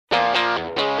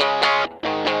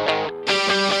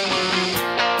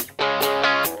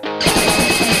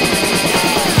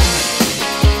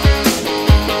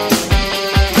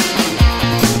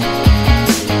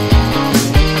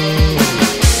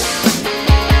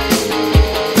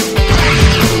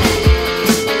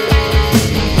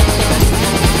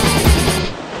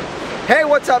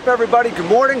everybody? Good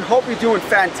morning. Hope you're doing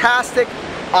fantastic.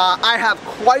 I have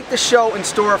quite the show in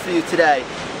store for you today.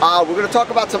 We're going to talk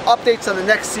about some updates on the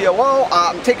NEXT COO.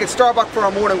 I'm taking Starbuck for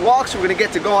our morning walks. We're going to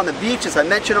get to go on the beach. As I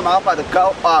mentioned, I'm out by the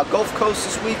Gulf Coast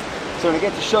this week. So I'm going to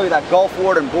get to show you that Gulf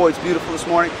water, and boy, it's beautiful this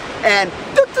morning. And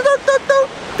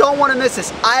don't want to miss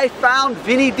this. I found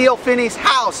Vinny Deal Fini's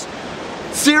house.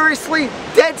 Seriously,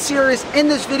 dead serious, in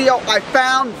this video, I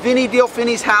found Vinny Deal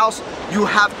Fini's house. You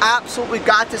have absolutely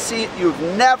got to see it. You've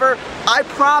never, I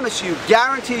promise you,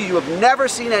 guarantee you have never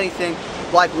seen anything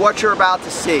like what you're about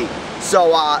to see.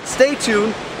 So stay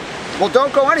tuned. Well,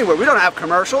 don't go anywhere. We don't have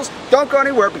commercials. Don't go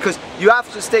anywhere because you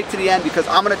have to stay to the end, because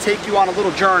I'm going to take you on a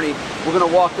little journey. We're going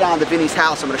to walk down to Vinny's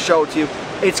house. I'm going to show it to you.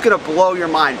 It's going to blow your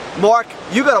mind. Mark,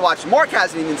 you got to watch. Mark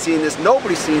hasn't even seen this.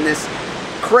 Nobody's seen this.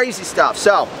 Crazy stuff.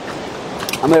 So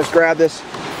I'm going to just grab this.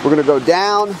 We're going to go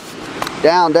down,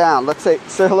 down, down. Let's say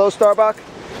hello, Starbuck.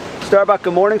 Starbuck,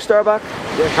 good morning, Starbuck.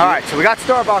 Yeah, all right, so we got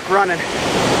Starbuck running.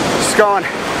 Just going,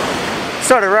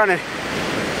 started running,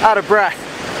 out of breath.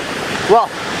 Well,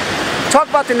 talk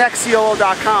about the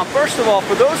nextcoo.com. First of all,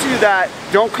 for those of you that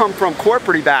don't come from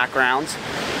corporate backgrounds,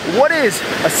 what is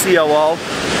a COO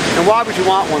and why would you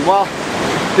want one? Well,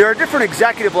 there are different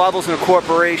executive levels in a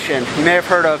corporation. You may have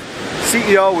heard of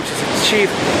CEO, which is the Chief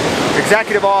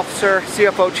Executive Officer,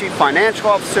 CFO, Chief Financial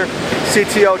Officer,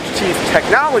 CTO, Chief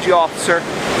Technology Officer,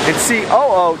 and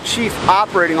COO, Chief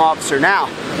Operating Officer. Now,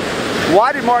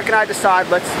 why did Mark and I decide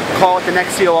let's call it the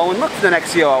NEXT COO and look for the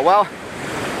NEXT COO? Well,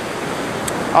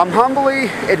 I'm humbly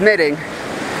admitting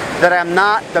that I'm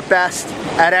not the best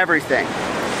at everything.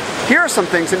 Here are some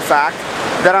things, in fact,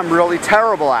 that I'm really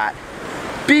terrible at.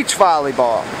 Beach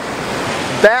volleyball,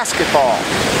 basketball,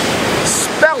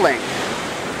 spelling,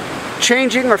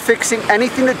 changing or fixing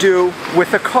anything to do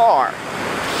with a car,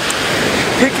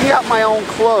 picking out my own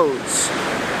clothes,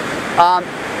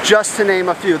 just to name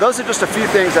a few. Those are just a few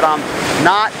things that I'm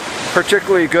not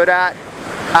particularly good at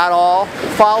all.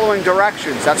 Following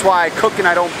directions. That's why I cook and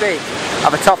I don't bake. I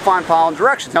have a tough time following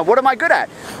directions. Now, what am I good at?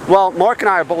 Well, Mark and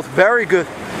I are both very good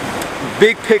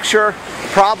big picture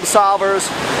problem solvers,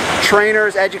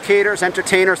 trainers, educators,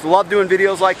 entertainers. Love doing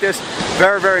videos like this.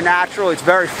 Very, very natural. It's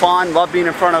very fun. Love being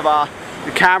in front of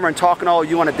the camera and talking to all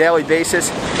you on a daily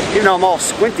basis, even though I'm all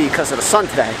squinty because of the sun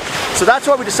today. So that's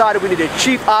why we decided we needed a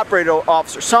Chief Operating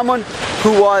Officer, someone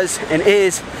who was and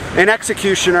is an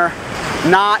executioner,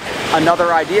 not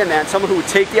another idea man, someone who would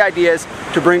take the ideas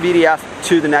to bring VDF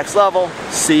to the next level.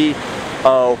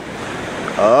 COO.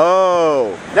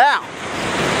 Now,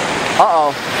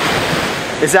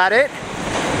 is that it?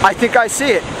 I think I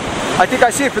see it. I think I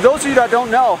see it. For those of you that don't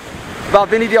know about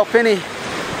Vinny Deal Fini,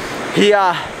 he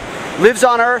lives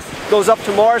on Earth, goes up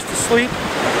to Mars to sleep,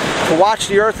 to watch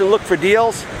the Earth and look for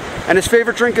deals, and his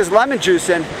favorite drink is lemon juice,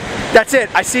 and that's it.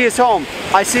 I see his home.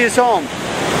 I see his home.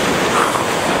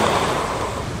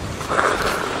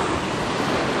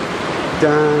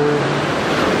 Dun,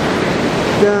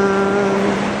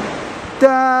 dun,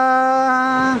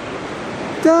 dun,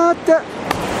 dun, dun.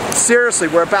 Seriously,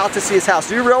 we're about to see his house.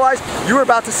 Do you realize you were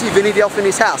about to see Vinny Deal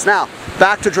Fini's house? Now,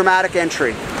 back to dramatic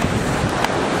entry.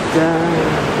 Dun,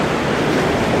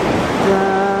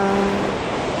 dun,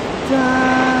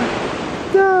 dun,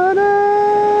 dun,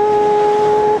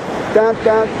 dun,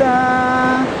 dun,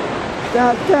 dun,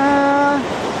 dun, dun,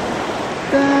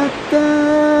 dun,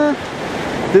 dun.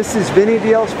 This is Vinny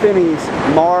Deal Fini's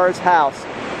Mars house.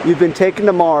 You've been taken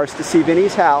to Mars to see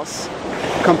Vinny's house,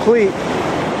 complete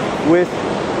with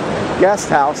guest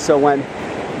house, so when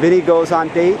Vinny goes on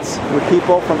dates with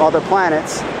people from other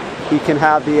planets, he can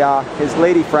have his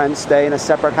lady friends stay in a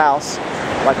separate house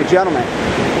like a gentleman.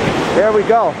 There we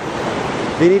go.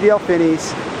 Vinny Deal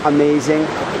Fini's amazing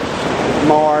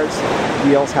Mars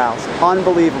Deal's house.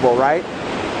 Unbelievable, right?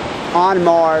 On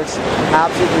Mars,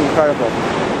 absolutely incredible.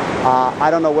 I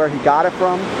don't know where he got it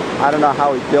from. I don't know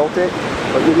how he built it,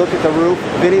 but you look at the roof.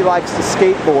 Vinny likes to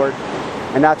skateboard,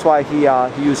 and that's why he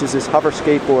uses his hover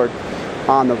skateboard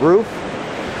on the roof.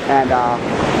 And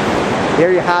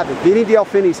there you have it, Vinny Deal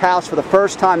Fini's house for the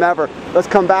first time ever. Let's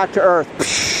come back to Earth.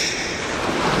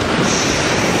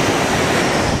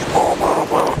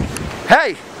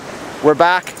 Hey, we're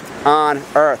back on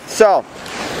Earth. So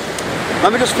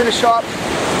let me just finish up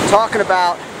talking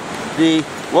about the,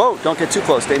 whoa, don't get too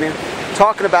close, Damian.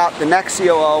 Talking about the NEXT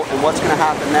COO and what's going to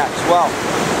happen next. Well,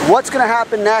 what's going to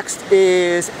happen next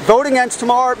is voting ends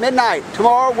tomorrow at midnight.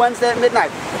 Tomorrow, Wednesday at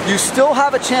midnight. You still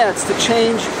have a chance to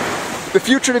change the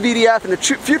future to VDF and the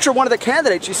future of one of the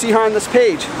candidates you see here on this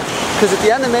page. Because at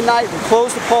the end of midnight, we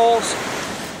close the polls.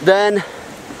 Then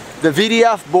the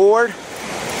VDF board,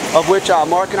 of which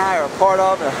Mark and I are a part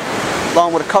of,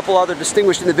 along with a couple other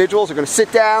distinguished individuals, are going to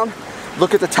sit down,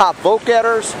 look at the top vote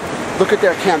getters, look at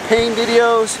their campaign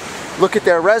videos, look at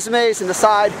their resumes, and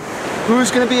decide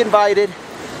who's going to be invited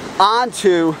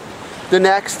onto the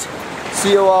next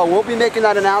COO. We'll be making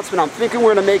that announcement. I'm thinking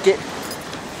we're going to make it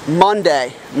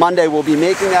Monday. Monday we'll be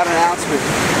making that announcement.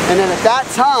 And then at that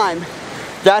time,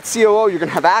 that COO, you're going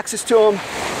to have access to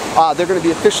them. They're going to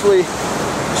be officially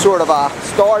sort of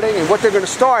starting. And what they're going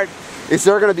to start is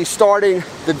they're going to be starting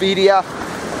the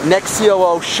VDF Next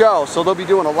COO show. So they'll be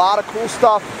doing a lot of cool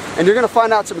stuff. And you're going to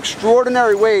find out some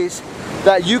extraordinary ways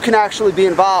that you can actually be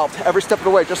involved every step of the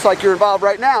way, just like you're involved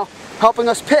right now, helping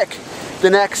us pick the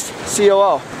next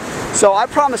COO. So I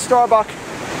promised Starbuck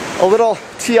a little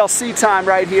TLC time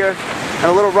right here and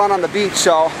a little run on the beach.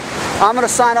 So I'm going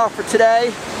to sign off for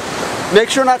today. Make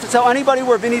sure not to tell anybody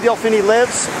where Vinny Deal Fini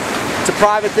lives. It's a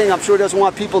private thing. I'm sure he doesn't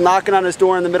want people knocking on his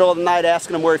door in the middle of the night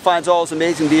asking him where he finds all his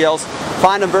amazing deals.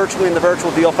 Find him virtually in the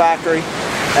virtual deal factory,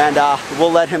 and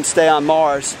we'll let him stay on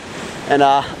Mars and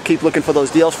keep looking for those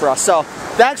deals for us. So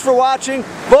thanks for watching.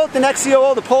 Vote the next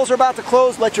COO. The polls are about to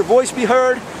close. Let your voice be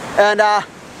heard, and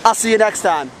I'll see you next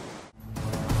time.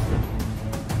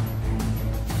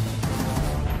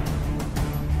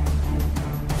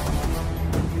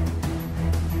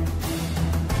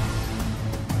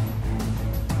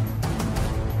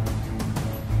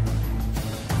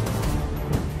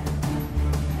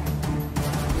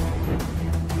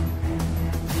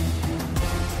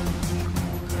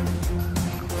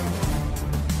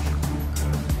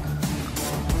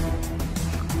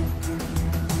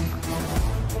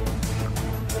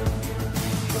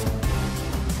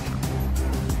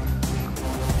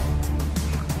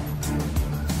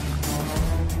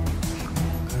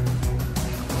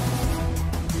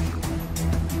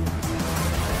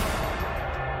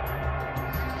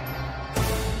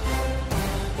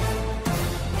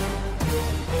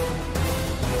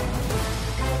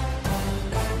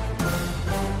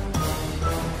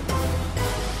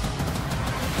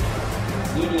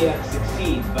 EDF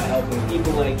succeeds by helping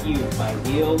people like you find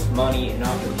deals, money, and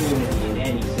opportunity in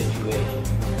any situation.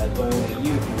 That's why only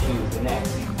you can choose the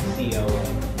next